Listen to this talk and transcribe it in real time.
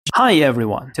Hi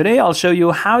everyone, today I'll show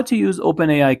you how to use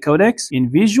OpenAI Codex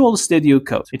in Visual Studio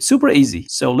Code. It's super easy,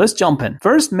 so let's jump in.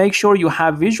 First, make sure you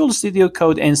have Visual Studio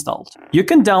Code installed. You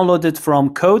can download it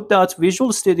from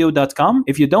code.visualstudio.com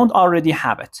if you don't already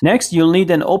have it. Next, you'll need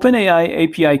an OpenAI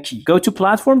API key. Go to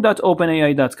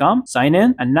platform.openai.com, sign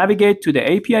in, and navigate to the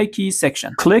API key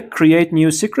section. Click Create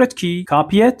New Secret Key,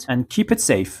 copy it, and keep it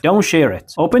safe. Don't share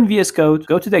it. Open VSCode,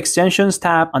 go to the Extensions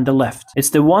tab on the left. It's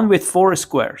the one with 4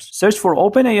 squares. Search for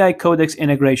OpenAI Codex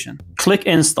integration. Click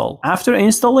Install. After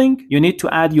installing, you need to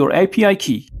add your API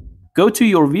key. Go to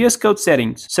your VS Code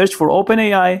settings, search for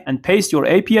OpenAI, and paste your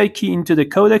API key into the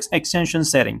Codex extension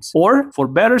settings. Or, for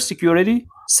better security,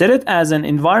 set it as an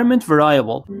environment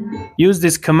variable. Use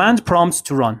this command prompt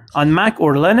to run. On Mac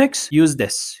or Linux, use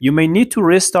this. You may need to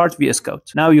restart VS Code.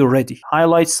 Now you're ready.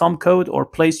 Highlight some code or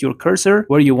place your cursor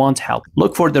where you want help.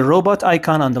 Look for the robot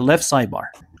icon on the left sidebar.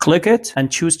 Click it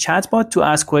and choose Chatbot to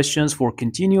ask questions for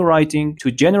continue writing to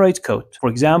generate code. For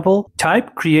example,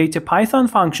 type create a Python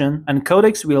function and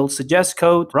Codex will suggest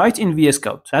code right in VS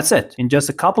Code. That's it. In just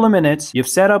a couple of minutes, you've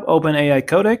set up OpenAI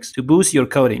Codex to boost your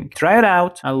coding. Try it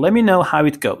out and let me know how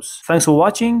it goes. Thanks for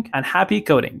watching and happy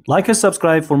coding. Like and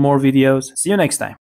subscribe for more videos. See you next time.